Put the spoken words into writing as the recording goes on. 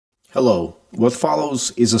Hello, what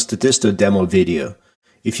follows is a Statista demo video.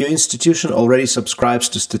 If your institution already subscribes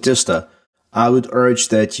to Statista, I would urge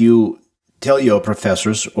that you tell your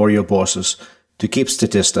professors or your bosses to keep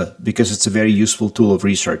Statista because it's a very useful tool of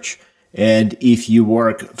research. And if you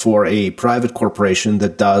work for a private corporation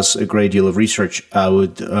that does a great deal of research, I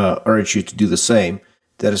would urge you to do the same.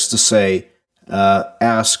 That is to say,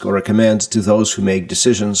 ask or recommend to those who make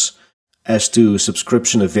decisions as to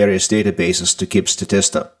subscription of various databases to keep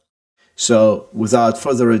Statista. So, without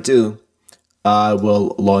further ado, I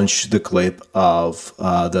will launch the clip of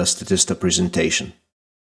the Statista presentation.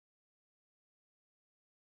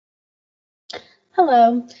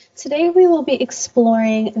 Hello. Today we will be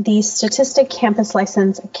exploring the Statista Campus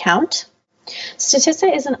License account.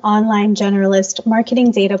 Statista is an online generalist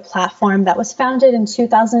marketing data platform that was founded in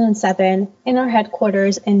 2007 in our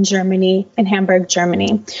headquarters in Germany, in Hamburg,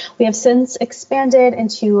 Germany. We have since expanded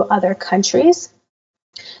into other countries.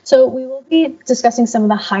 So we will be discussing some of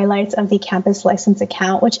the highlights of the Campus License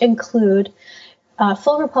account, which include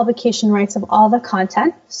full republication rights of all the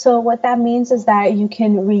content. So what that means is that you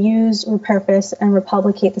can reuse, repurpose, and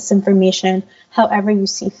republicate this information however you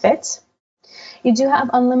see fit. You do have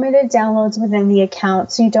unlimited downloads within the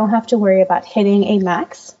account, so you don't have to worry about hitting a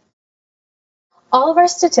max. All of our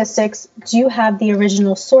statistics do have the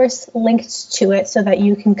original source linked to it so that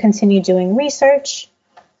you can continue doing research.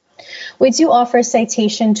 We do offer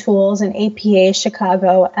citation tools in APA,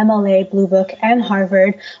 Chicago, MLA, Blue Book, and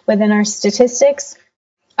Harvard within our statistics,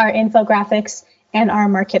 our infographics, and our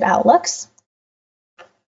market outlooks.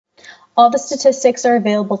 All the statistics are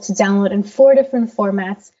available to download in 4 different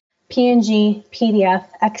formats: PNG, PDF,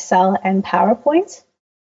 Excel, and PowerPoint.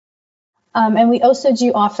 And we also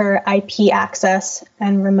do offer IP access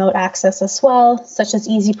and remote access as well, such as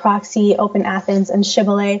Easy Proxy, Open Athens, and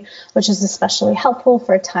Shibboleth, which is especially helpful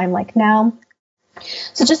for a time like now.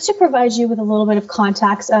 So just to provide you with a little bit of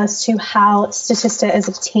context as to how Statista is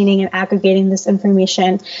obtaining and aggregating this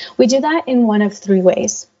information, we do that in one of 3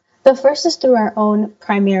 ways. The first is through our own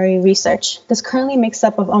primary research. This currently makes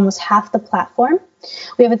up of almost half the platform.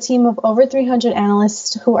 We have a team of over 300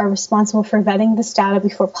 analysts who are responsible for vetting this data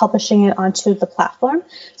before publishing it onto the platform.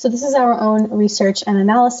 So this is our own research and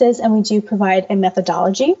analysis, and we do provide a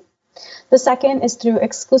methodology. The second is through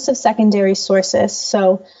exclusive secondary sources.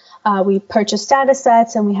 So we purchase data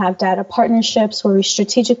sets and we have data partnerships where we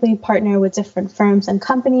strategically partner with different firms and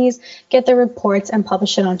companies, get their reports, and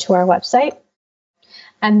publish it onto our website.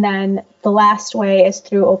 And then the last way is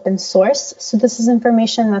through open source. So this is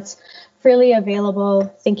information that's freely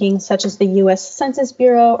available, thinking such as the U.S. Census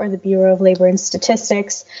Bureau or the Bureau of Labor and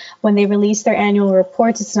Statistics. When they release their annual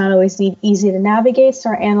reports, it's not always easy to navigate,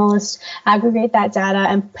 so our analysts aggregate that data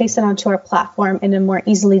and place it onto our platform in a more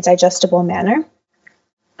easily digestible manner.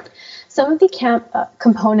 Some of the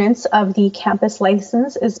components of the campus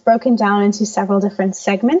license is broken down into several different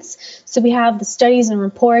segments. So we have the studies and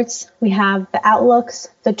reports, we have the outlooks,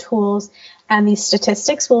 the tools, and the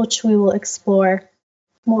statistics, which we will explore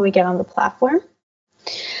when we get on the platform.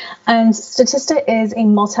 And Statista is a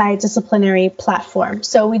multidisciplinary platform.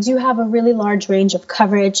 So we do have a really large range of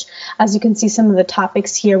coverage. As you can see, some of the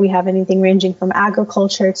topics here, we have anything ranging from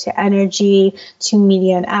agriculture to energy to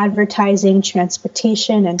media and advertising,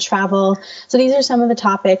 transportation and travel. So these are some of the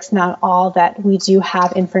topics, not all, that we do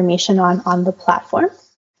have information on the platform.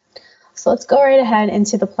 So let's go right ahead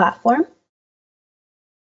into the platform.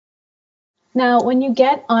 Now, when you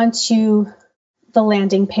get onto the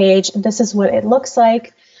landing page, this is what it looks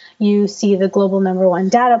like. You see the global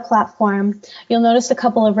 #1 data platform. You'll notice a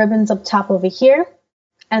couple of ribbons up top over here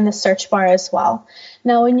and the search bar as well.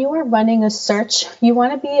 Now, when you are running a search, you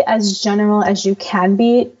want to be as general as you can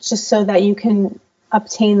be, just so that you can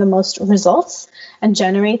obtain the most results and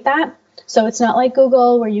generate that. So it's not like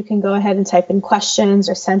Google where you can go ahead and type in questions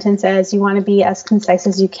or sentences. You want to be as concise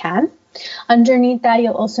as you can. Underneath that,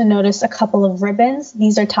 you'll also notice a couple of ribbons.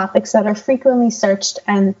 These are topics that are frequently searched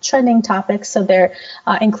and trending topics, so they're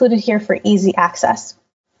included here for easy access.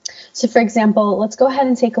 So for example, let's go ahead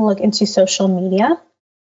and take a look into social media.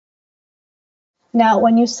 Now,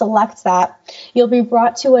 when you select that, you'll be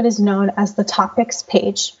brought to what is known as the topics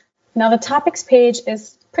page. Now, the topics page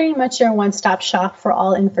is pretty much your one-stop shop for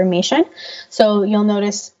all information. So you'll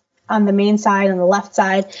notice on the main side, on the left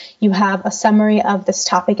side, you have a summary of this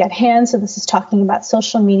topic at hand. So this is talking about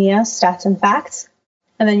social media, stats, and facts.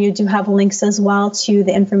 And then you do have links as well to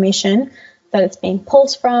the information that it's being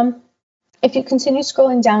pulled from. If you continue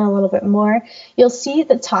scrolling down a little bit more, you'll see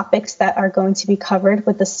the topics that are going to be covered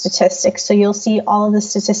with the statistics. So you'll see all of the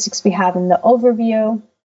statistics we have in the overview,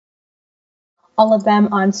 all of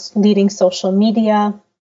them on leading social media,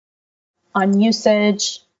 on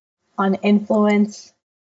usage, on influence,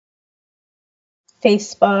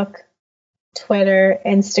 Facebook, Twitter,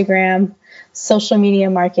 Instagram, social media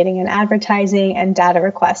marketing and advertising, and data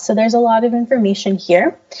requests. So there's a lot of information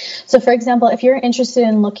here. So for example, if you're interested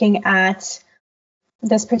in looking at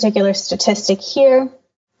this particular statistic here,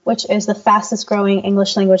 which is the fastest growing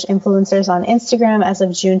English language influencers on Instagram as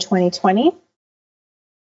of June 2020,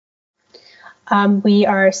 we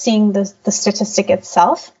are seeing the statistic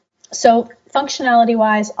itself. So functionality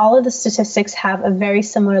wise, all of the statistics have a very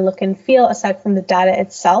similar look and feel aside from the data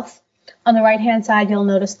itself. On the right hand side, you'll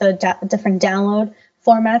notice the different download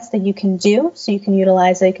formats that you can do. So you can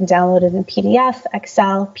utilize it, you can download it in PDF,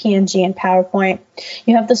 Excel, PNG, and PowerPoint.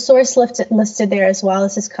 You have the source listed there as well.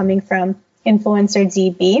 This is coming from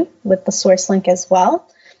InfluencerDB with the source link as well.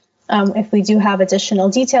 If we do have additional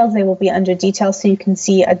details, they will be under details so you can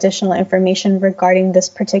see additional information regarding this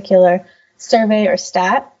particular survey or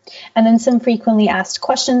stat. And then some frequently asked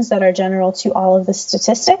questions that are general to all of the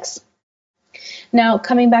statistics. Now,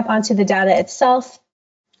 coming back onto the data itself,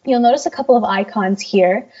 you'll notice a couple of icons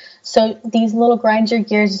here. So these little grind your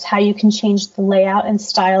gears is how you can change the layout and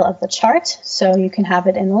style of the chart. So you can have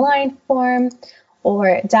it in line form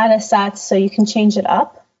or data sets, so you can change it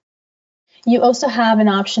up. You also have an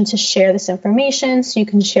option to share this information, so you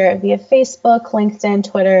can share it via Facebook, LinkedIn,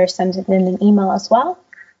 Twitter, or send it in an email as well.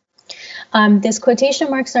 These quotation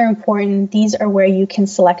marks are important. These are where you can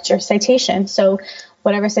select your citation. So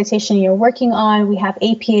whatever citation you're working on, we have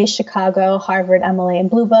APA, Chicago, Harvard, MLA, and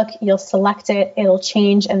Blue Book. You'll select it, it'll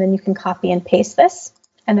change, and then you can copy and paste this.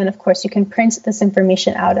 And then, of course, you can print this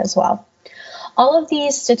information out as well. All of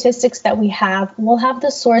these statistics that we have will have the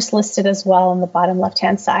source listed as well on the bottom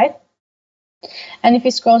left-hand side. And if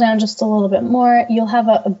you scroll down just a little bit more, you'll have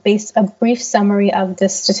a brief summary of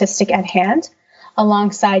this statistic at hand.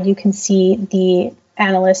 Alongside, you can see the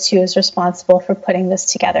analyst who is responsible for putting this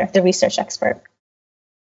together, the research expert.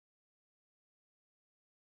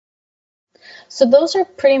 So those are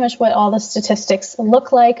pretty much what all the statistics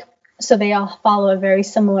look like. So they all follow a very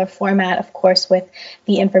similar format, of course, with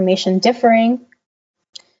the information differing.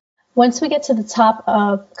 Once we get to the top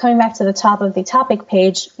of, coming back to the top of the topic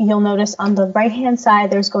page, you'll notice on the right-hand side,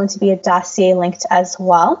 there's going to be a dossier linked as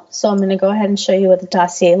well. So I'm going to go ahead and show you what the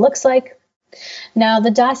dossier looks like. Now,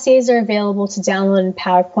 the dossiers are available to download in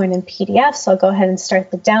PowerPoint and PDF, so I'll go ahead and start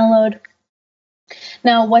the download.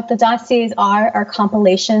 Now, what the dossiers are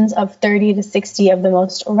compilations of 30 to 60 of the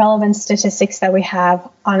most relevant statistics that we have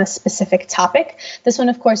on a specific topic. This one,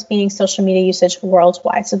 of course, being social media usage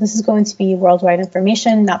worldwide. So this is going to be worldwide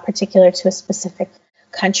information, not particular to a specific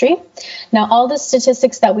country. Now, all the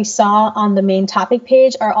statistics that we saw on the main topic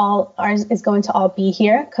page is going to all be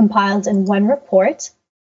here, compiled in one report.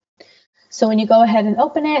 So when you go ahead and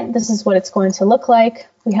open it, this is what it's going to look like.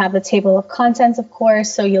 We have the table of contents, of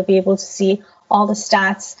course, so you'll be able to see all the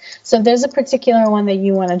stats. So if there's a particular one that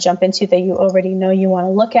you want to jump into that you already know you want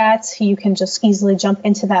to look at, you can just easily jump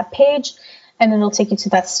into that page and it'll take you to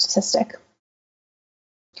that statistic.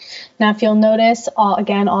 Now, if you'll notice, all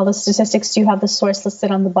the statistics do have the source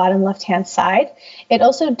listed on the bottom left-hand side. It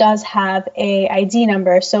also does have a ID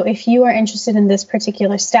number. So if you are interested in this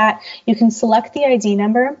particular stat, you can select the ID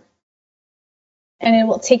number and it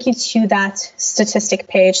will take you to that statistic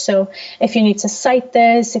page. So if you need to cite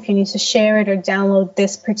this, if you need to share it or download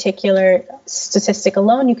this particular statistic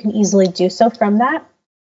alone, you can easily do so from that.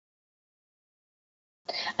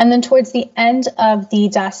 And then towards the end of the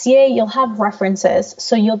dossier, you'll have references.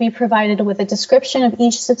 So you'll be provided with a description of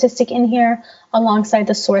each statistic in here alongside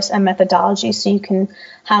the source and methodology. So you can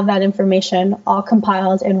have that information all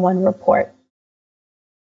compiled in one report.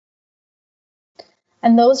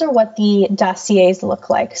 And those are what the dossiers look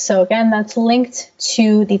like. So again, that's linked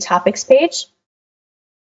to the topics page.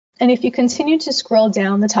 And if you continue to scroll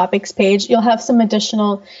down the topics page, you'll have some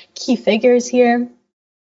additional key figures here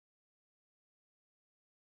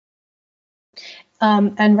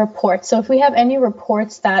and reports. So if we have any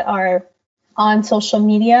reports that are on social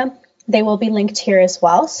media, they will be linked here as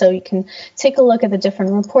well. So you can take a look at the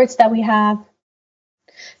different reports that we have.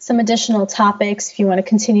 Some additional topics if you want to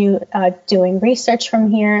continue doing research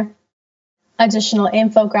from here, additional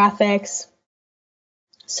infographics.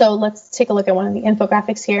 So let's take a look at one of the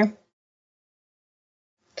infographics here.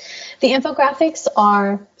 The infographics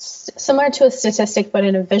are similar to a statistic, but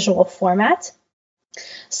in a visual format.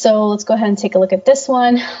 So let's go ahead and take a look at this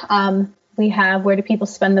one. We have where do people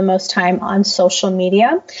spend the most time on social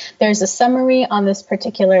media. There's a summary on this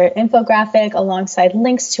particular infographic alongside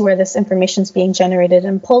links to where this information is being generated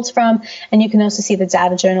and pulled from. And you can also see the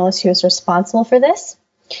data journalist who is responsible for this.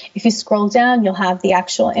 If you scroll down, you'll have the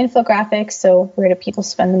actual infographics. So where do people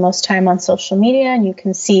spend the most time on social media? And you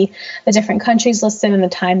can see the different countries listed and the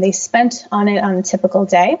time they spent on it on a typical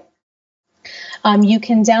day. You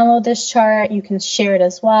can download this chart, you can share it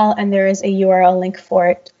as well, and there is a URL link for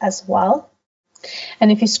it as well.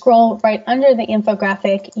 And if you scroll right under the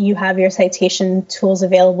infographic, you have your citation tools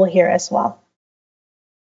available here as well.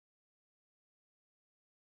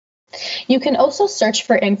 You can also search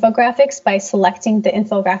for infographics by selecting the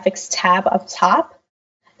infographics tab up top.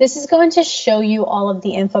 This is going to show you all of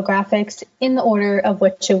the infographics in the order of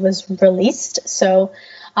which it was released. So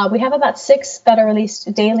we have about 6 that are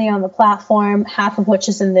released daily on the platform, half of which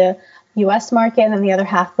is in the US market, and then the other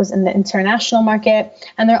half was in the international market.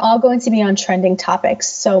 And they're all going to be on trending topics.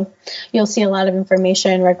 So you'll see a lot of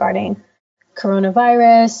information regarding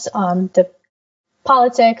coronavirus, the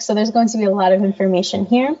politics. So there's going to be a lot of information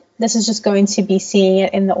here. This is just going to be seeing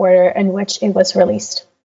it in the order in which it was released.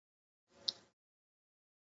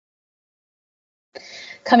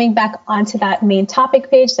 Coming back onto that main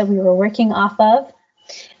topic page that we were working off of,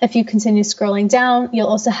 if you continue scrolling down, you'll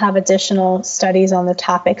also have additional studies on the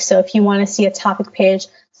topic. So if you want to see a topic page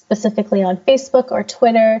specifically on Facebook or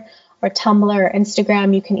Twitter or Tumblr or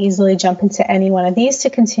Instagram, you can easily jump into any one of these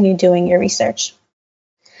to continue doing your research.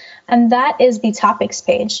 And that is the topics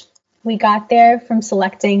page. We got there from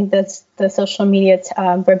selecting the social media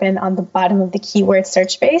ribbon on the bottom of the keyword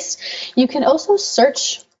search base. You can also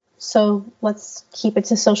search. So let's keep it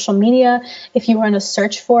to social media. If you want to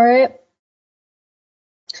search for it,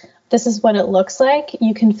 this is what it looks like.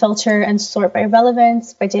 You can filter and sort by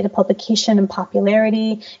relevance, by date of publication and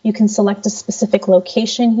popularity. You can select a specific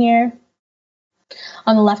location here.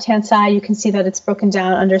 On the left-hand side, you can see that it's broken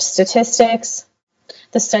down under statistics,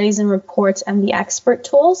 the studies and reports, and the expert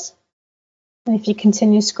tools. And if you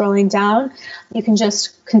continue scrolling down, you can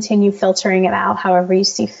just continue filtering it out however you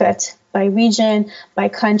see fit, by region, by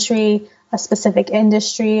country, a specific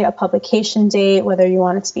industry, a publication date, whether you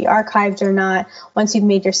want it to be archived or not. Once you've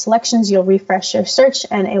made your selections, you'll refresh your search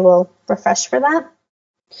and it will refresh for that.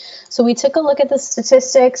 So we took a look at the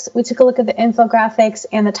statistics, we took a look at the infographics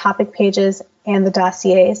and the topic pages and the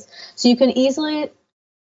dossiers. So you can easily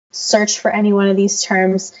search for any one of these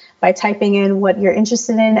terms by typing in what you're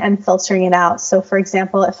interested in and filtering it out. So for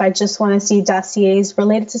example, if I just want to see dossiers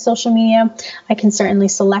related to social media, I can certainly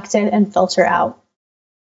select it and filter out.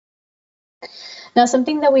 Now,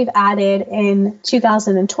 something that we've added in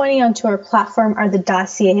 2020 onto our platform are the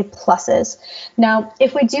dossier pluses. Now,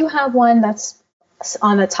 if we do have one that's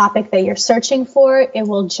on a topic that you're searching for, it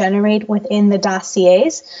will generate within the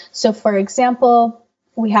dossiers. So for example,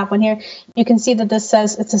 we have one here. You can see that this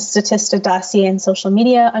says it's a Statista dossier in social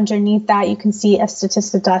media. Underneath that, you can see a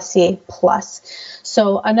Statista dossier plus.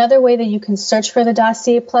 So another way that you can search for the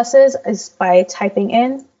dossier pluses is by typing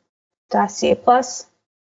in dossier plus,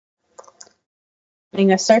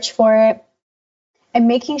 doing a search for it, and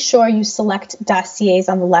making sure you select dossiers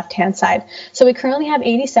on the left-hand side. So we currently have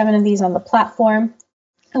 87 of these on the platform,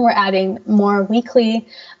 and we're adding more weekly.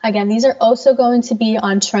 Again, these are also going to be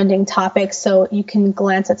on trending topics, so you can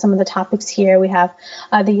glance at some of the topics here. We have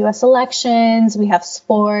the US elections, we have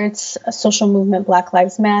sports, social movement, Black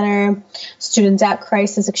Lives Matter, student debt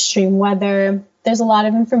crisis, extreme weather. There's a lot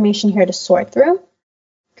of information here to sort through.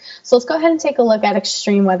 So let's go ahead and take a look at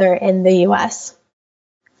extreme weather in the US.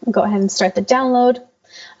 Go ahead and start the download.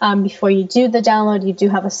 Before you do the download, you do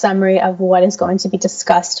have a summary of what is going to be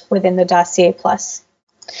discussed within the Dossier Plus.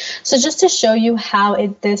 So just to show you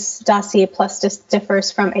how this Dossier Plus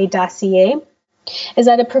differs from a dossier, is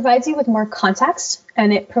that it provides you with more context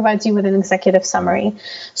and it provides you with an executive summary.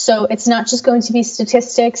 So it's not just going to be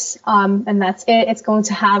statistics and that's it. It's going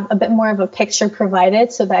to have a bit more of a picture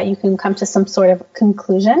provided so that you can come to some sort of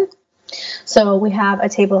conclusion. So we have a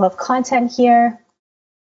table of content here.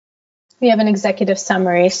 We have an executive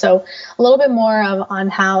summary, so a little bit more on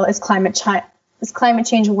how is climate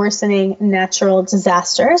change worsening natural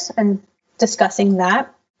disasters and discussing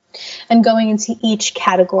that and going into each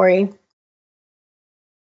category.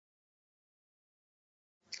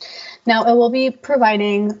 Now there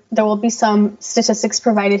will be some statistics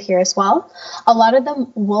provided here as well. A lot of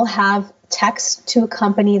them will have text to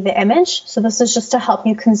accompany the image. So this is just to help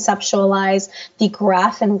you conceptualize the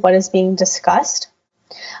graph and what is being discussed.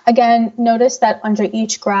 Again, notice that under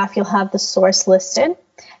each graph, you'll have the source listed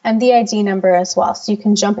and the ID number as well. So you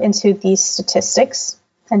can jump into these statistics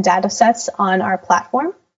and data sets on our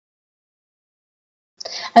platform.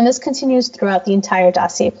 And this continues throughout the entire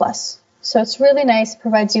Dossier Plus. So it's really nice,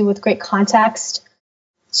 provides you with great context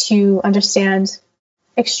to understand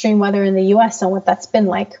extreme weather in the US and what that's been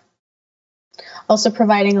like. Also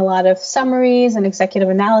providing a lot of summaries and executive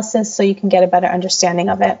analysis so you can get a better understanding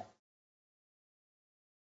of it.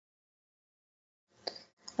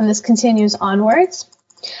 And this continues onwards.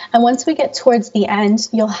 And once we get towards the end,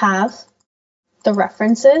 you'll have the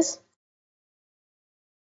references.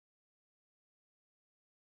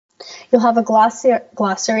 You'll have a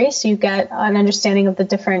glossary, so you get an understanding of the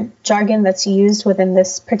different jargon that's used within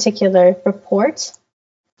this particular report.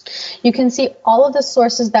 You can see all of the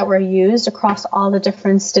sources that were used across all the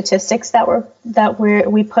different statistics that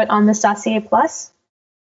we put on this Dossier Plus.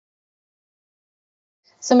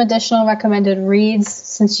 Some additional recommended reads,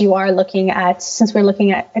 since we're looking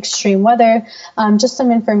at extreme weather, just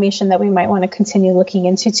some information that we might want to continue looking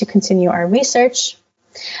into to continue our research.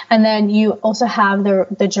 And then you also have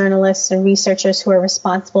the journalists and researchers who are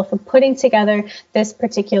responsible for putting together this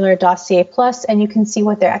particular Dossier Plus, and you can see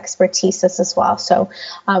what their expertise is as well. So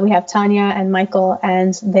we have Tanya and Michael,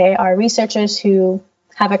 and they are researchers who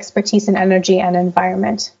have expertise in energy and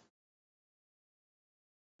environment.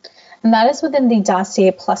 And that is within the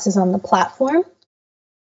Dossier Pluses on the platform.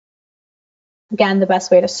 Again, the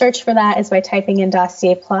best way to search for that is by typing in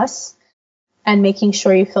Dossier Plus and making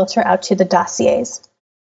sure you filter out to the dossiers.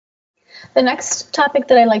 The next topic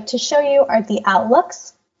that I'd like to show you are the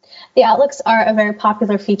outlooks. The outlooks are a very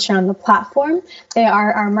popular feature on the platform. They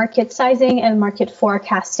are our market sizing and market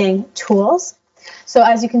forecasting tools. So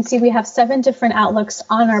as you can see, we have 7 different outlooks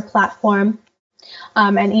on our platform,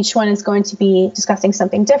 and each one is going to be discussing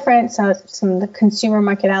something different. So the consumer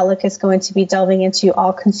market outlook is going to be delving into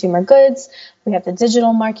all consumer goods. We have the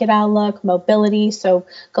digital market outlook, mobility, so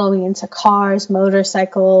going into cars,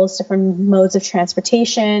 motorcycles, different modes of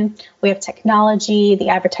transportation. We have technology, the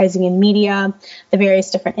advertising and media, the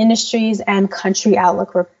various different industries, and country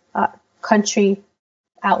outlook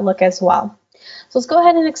as well. So let's go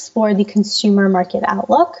ahead and explore the consumer market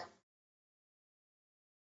outlook.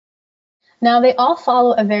 Now, they all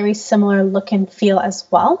follow a very similar look and feel as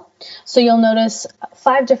well. So you'll notice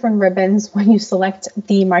 5 different ribbons when you select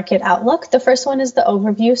the market outlook. The first one is the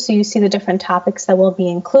overview, so you see the different topics that will be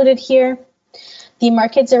included here. The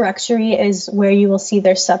market directory is where you will see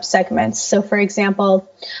their subsegments. So for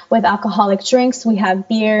example, with alcoholic drinks, we have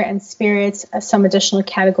beer and spirits, some additional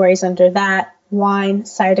categories under that, wine,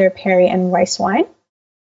 cider, perry, and rice wine.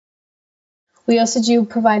 We also do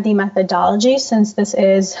provide the methodology, since this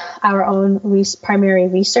is our own primary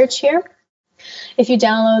research here. If you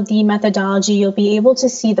download the methodology, you'll be able to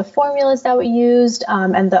see the formulas that were used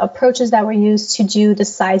and the approaches that were used to do the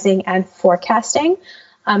sizing and forecasting.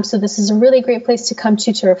 So this is a really great place to come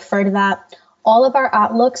to refer to that. All of our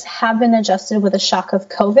outlooks have been adjusted with a shock of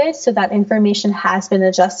COVID, so that information has been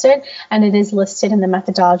adjusted and it is listed in the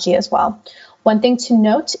methodology as well. One thing to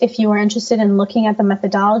note, if you are interested in looking at the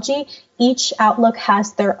methodology, each outlook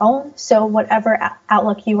has their own. So whatever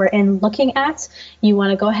outlook you are in looking at, you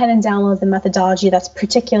want to go ahead and download the methodology that's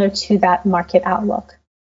particular to that market outlook.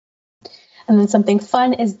 And then something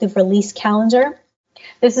fun is the release calendar.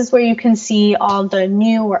 This is where you can see all the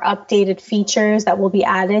new or updated features that will be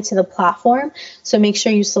added to the platform. So make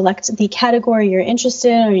sure you select the category you're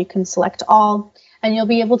interested in, or you can select all. And you'll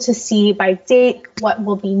be able to see by date what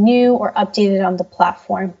will be new or updated on the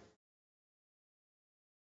platform.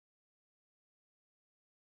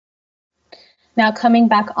 Now coming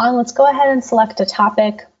back on, let's go ahead and select a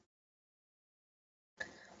topic.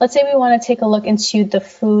 Let's say we want to take a look into the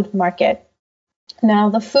food market. Now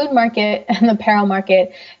the food market and the apparel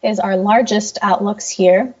market is our largest outlooks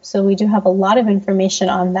here. So we do have a lot of information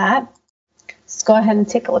on that. Let's go ahead and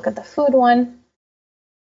take a look at the food one.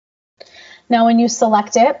 Now, when you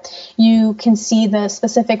select it, you can see the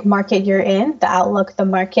specific market you're in, the outlook, the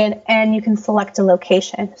market, and you can select a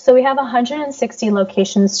location. So we have 160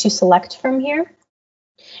 locations to select from here.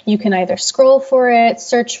 You can either scroll for it,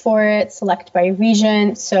 search for it, select by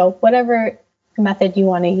region, so whatever method you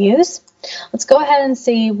want to use. Let's go ahead and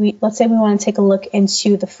say let's say we want to take a look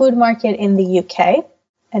into the food market in the UK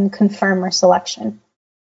and confirm our selection.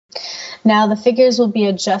 Now the figures will be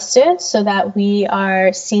adjusted so that we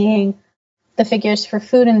are seeing the figures for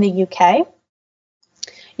food in the UK.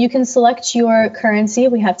 You can select your currency.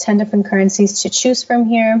 We have 10 different currencies to choose from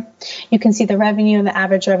here. You can see the revenue and the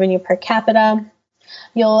average revenue per capita.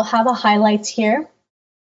 You'll have a highlight here.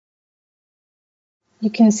 You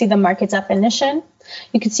can see the market definition.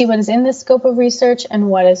 You can see what is in the scope of research and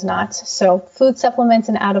what is not. So food supplements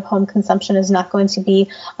and out-of-home consumption is not going to be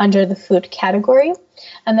under the food category.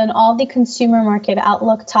 And then all the consumer market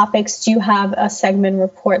outlook topics do have a segment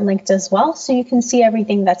report linked as well, so you can see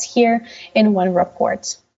everything that's here in one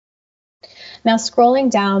report. Now scrolling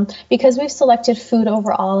down, because we've selected food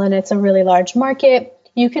overall and it's a really large market,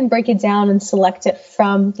 you can break it down and select it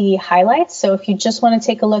from the highlights. So if you just want to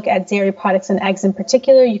take a look at dairy products and eggs in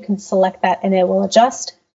particular, you can select that and it will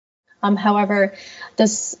adjust. However,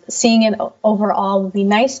 seeing it overall would be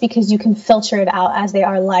nice because you can filter it out as they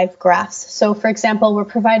are live graphs. So for example, we're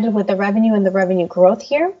provided with the revenue and the revenue growth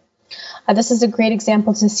here. This is a great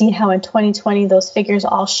example to see how in 2020 those figures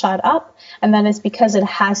all shot up, and that is because it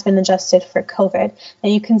has been adjusted for COVID. Now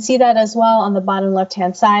you can see that as well on the bottom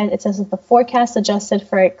left-hand side. It says that the forecast adjusted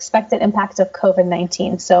for expected impact of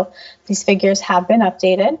COVID-19. So these figures have been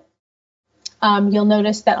updated. You'll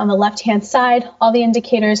notice that on the left-hand side, all the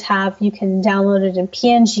indicators you can download it in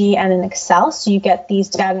PNG and in Excel, so you get these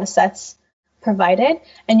data sets provided,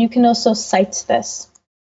 and you can also cite this.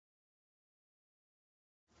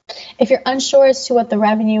 If you're unsure as to what the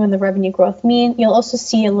revenue and the revenue growth mean, you'll also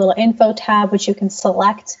see a little info tab which you can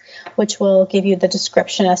select, which will give you the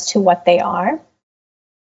description as to what they are.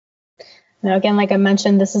 Now, again, like I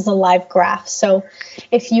mentioned, this is a live graph. So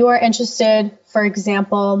if you are interested, for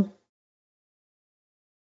example,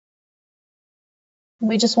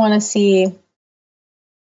 we just want to see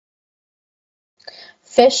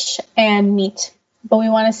fish and meat, but we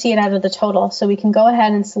want to see it out of the total. So we can go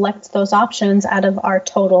ahead and select those options out of our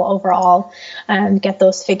total overall and get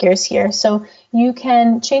those figures here. So you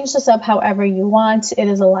can change this up however you want. It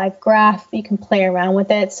is a live graph. You can play around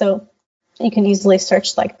with it. So you can easily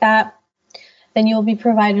search like that. Then you will be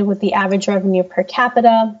provided with the average revenue per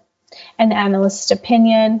capita, an analyst's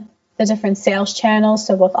opinion, the different sales channels,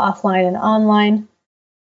 so both offline and online,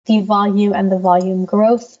 the volume and the volume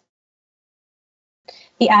growth,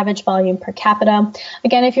 the average volume per capita.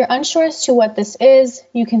 Again, if you're unsure as to what this is,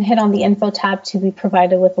 you can hit on the info tab to be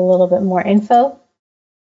provided with a little bit more info,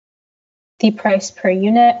 the price per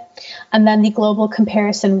unit, and then the global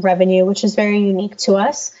comparison revenue, which is very unique to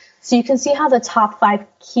us. So you can see how the top 5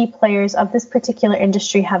 key players of this particular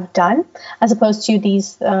industry have done, as opposed to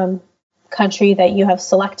these country that you have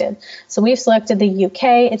selected. So we've selected the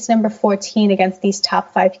UK. It's number 14 against these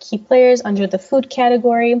top 5 key players under the food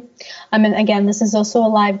category. And again, this is also a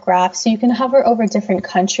live graph, so you can hover over different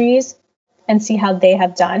countries and see how they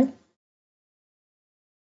have done.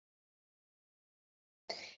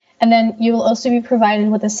 And then you will also be provided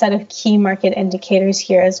with a set of key market indicators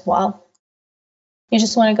here as well. You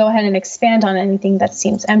just want to go ahead and expand on anything that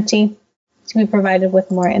seems empty to be provided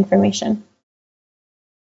with more information.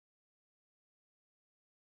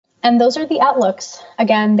 And those are the outlooks.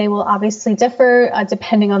 Again, they will obviously differ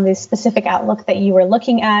depending on the specific outlook that you are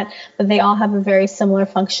looking at, but they all have a very similar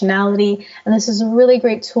functionality. And this is a really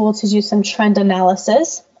great tool to do some trend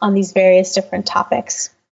analysis on these various different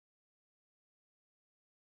topics.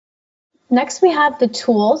 Next, we have the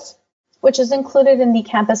tools, which is included in the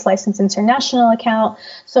Campus License International account.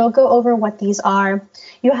 So I'll go over what these are.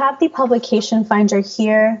 You have the publication finder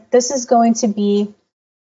here. This is going to be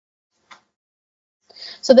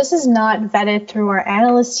So this is not vetted through our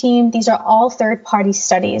analyst team. These are all third-party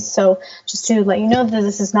studies. So just to let you know that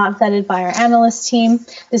this is not vetted by our analyst team.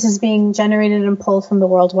 This is being generated and pulled from the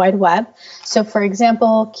World Wide Web. So for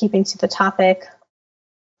example, keeping to the topic,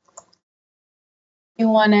 you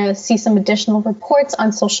want to see some additional reports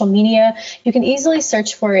on social media, you can easily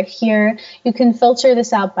search for it here. You can filter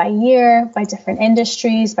this out by year, by different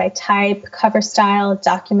industries, by type, cover style,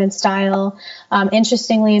 document style.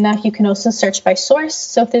 Interestingly enough, you can also search by source.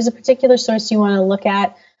 So if there's a particular source you want to look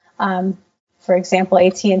at, for example,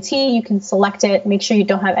 AT&T, you can select it, make sure you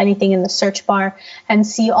don't have anything in the search bar, and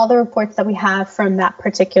see all the reports that we have from that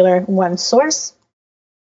particular one source.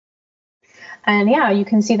 And yeah, you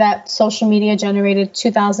can see that social media generated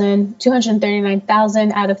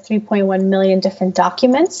 239,000 out of 3.1 million different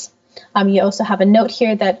documents. You also have a note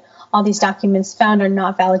here that all these documents found are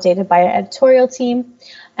not validated by our editorial team.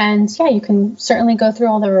 And yeah, you can certainly go through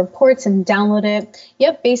all the reports and download it. You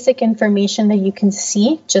have basic information that you can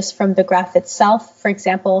see just from the graph itself. For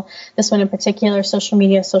example, this one in particular, Social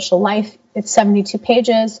Media, Social Life, it's 72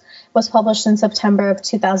 pages, was published in September of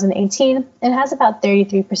 2018. It has about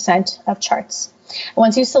 33% of charts.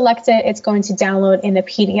 Once you select it, it's going to download in a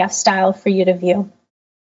PDF style for you to view.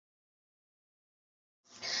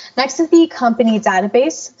 Next is the company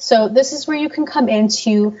database. So this is where you can come in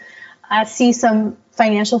to see some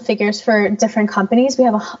financial figures for different companies. We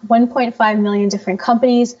have 1.5 million different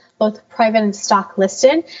companies, both private and stock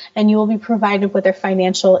listed, and you will be provided with their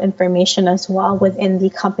financial information as well within the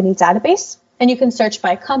company database. And you can search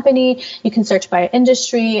by company, you can search by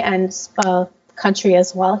industry and country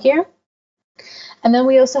as well here. And then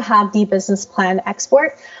we also have the business plan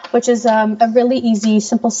export, which is a really easy,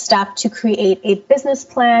 simple step to create a business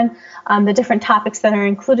plan. The different topics that are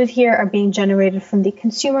included here are being generated from the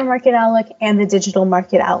consumer market outlook and the digital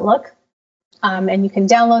market outlook. And you can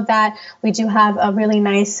download that. We do have a really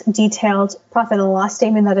nice detailed profit and loss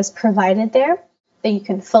statement that is provided there that you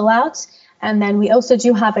can fill out. And then we also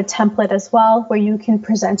do have a template as well where you can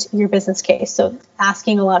present your business case. So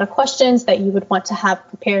asking a lot of questions that you would want to have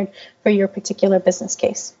prepared for your particular business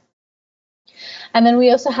case. And then we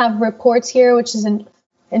also have reports here, which is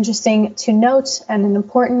interesting to note and an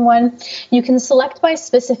important one. You can select by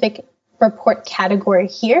specific report category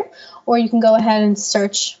here, or you can go ahead and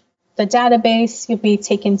search the database. You'll be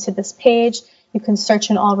taken to this page. You can search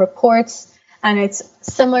in all reports. And it's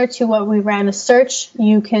similar to what we ran a search.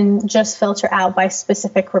 You can just filter out by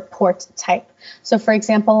specific report type. So for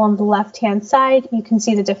example, on the left-hand side, you can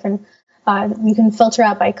see the different, you can filter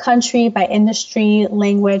out by country, by industry,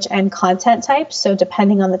 language, and content type. So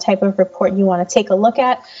depending on the type of report you want to take a look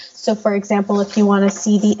at. So for example, if you want to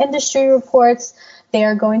see the industry reports, they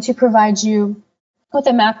are going to provide you with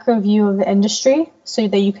a macro view of the industry so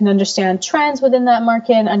that you can understand trends within that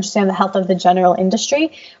market and understand the health of the general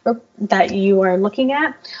industry that you are looking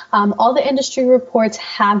at. All the industry reports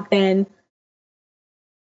have been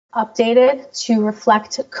updated to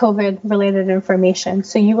reflect COVID-related information.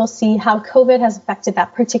 So you will see how COVID has affected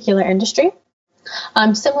that particular industry.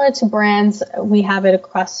 Similar to brands, we have it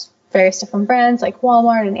across various different brands like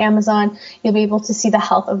Walmart and Amazon. You'll be able to see the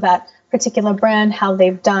health of that particular brand, how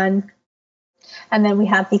they've done. And then we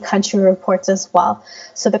have the country reports as well.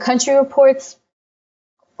 So the country reports,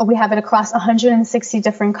 we have it across 160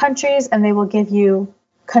 different countries, and they will give you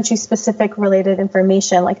country-specific related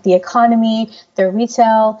information like the economy, their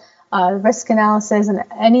retail, risk analysis, and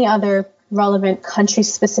any other relevant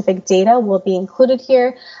country-specific data will be included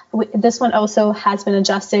here. This one also has been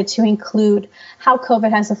adjusted to include how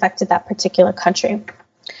COVID has affected that particular country.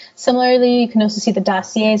 Similarly, you can also see the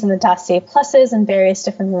dossiers and the dossier pluses and various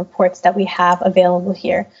different reports that we have available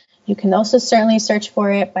here. You can also certainly search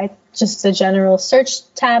for it by just the general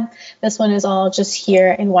search tab. This one is all just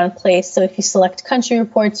here in one place. So if you select country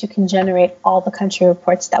reports, you can generate all the country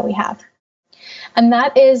reports that we have. And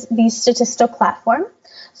that is the Statista platform.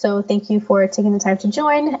 So thank you for taking the time to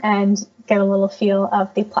join and get a little feel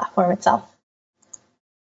of the platform itself.